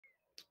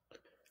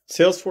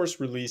Salesforce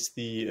released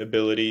the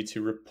ability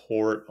to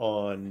report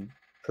on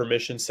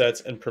permission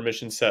sets and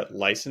permission set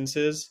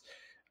licenses.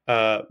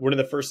 One of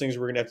the first things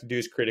we're going to have to do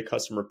is create a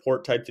custom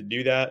report type to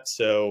do that.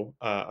 So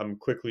I'm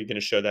quickly going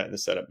to show that in the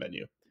setup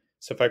menu.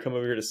 So if I come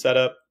over here to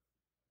setup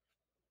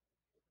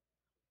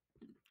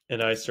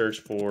and I search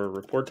for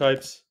report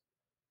types,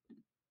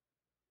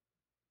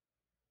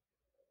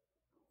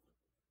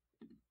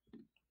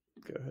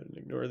 go ahead and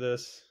ignore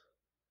this.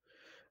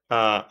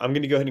 I'm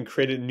going to go ahead and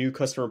create a new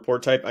custom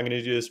report type. I'm going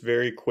to do this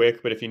very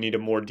quick, but if you need a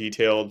more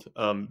detailed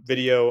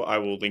video, I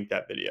will link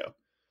that video.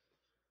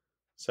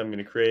 So I'm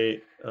going to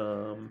create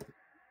a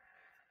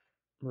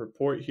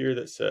report here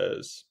that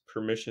says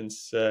permission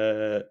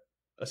set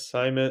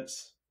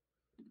assignments.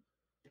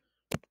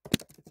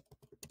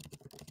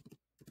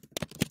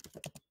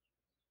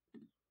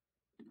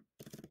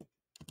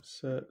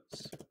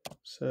 Sets.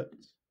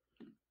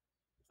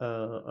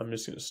 I'm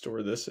just going to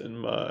store this in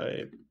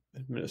my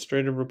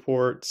administrative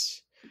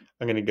reports.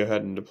 I'm going to go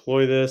ahead and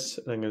deploy this.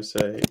 And I'm going to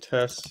say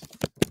test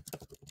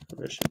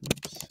permission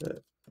set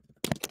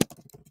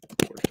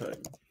report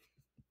type.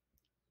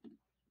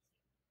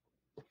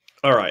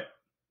 All right.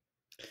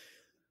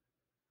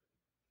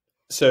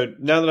 So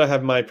now that I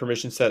have my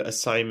permission set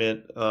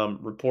assignment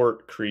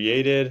report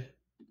created,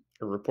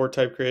 or report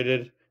type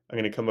created, I'm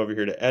going to come over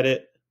here to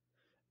edit.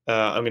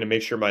 I'm going to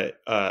make sure my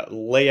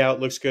layout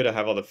looks good. I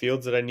have all the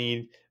fields that I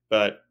need,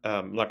 but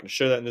I'm not going to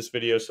show that in this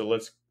video. So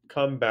let's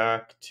come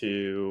back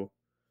to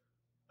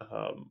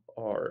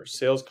our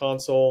sales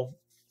console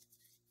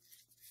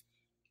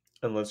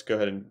and let's go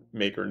ahead and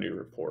make our new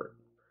report.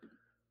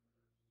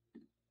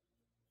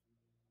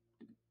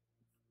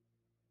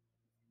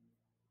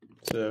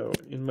 So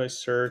in my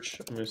search,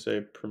 I'm going to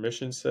say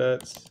permission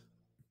sets.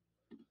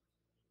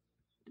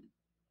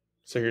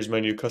 So here's my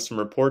new custom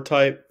report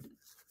type.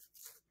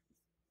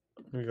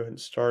 Let me go ahead and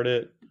start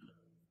it.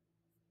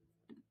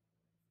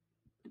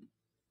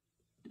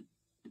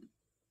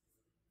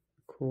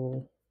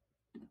 Cool.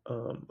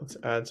 Let's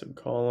add some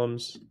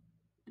columns.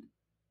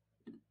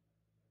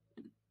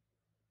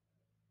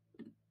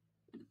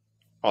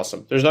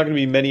 Awesome. There's not going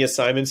to be many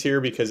assignments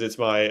here because it's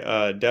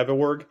my dev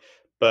org,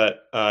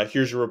 but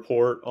here's a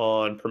report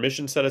on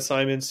permission set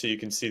assignments. So you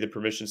can see the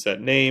permission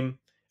set name,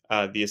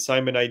 the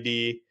assignment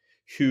ID,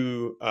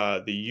 who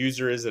the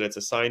user is that it's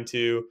assigned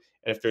to,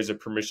 and if there's a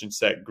permission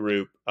set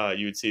group,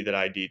 you would see that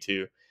ID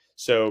too.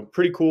 So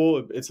pretty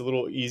cool. It's a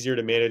little easier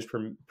to manage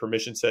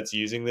permission sets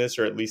using this,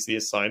 or at least the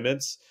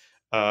assignments.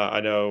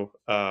 I know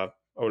I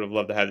would have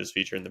loved to have this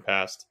feature in the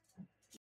past.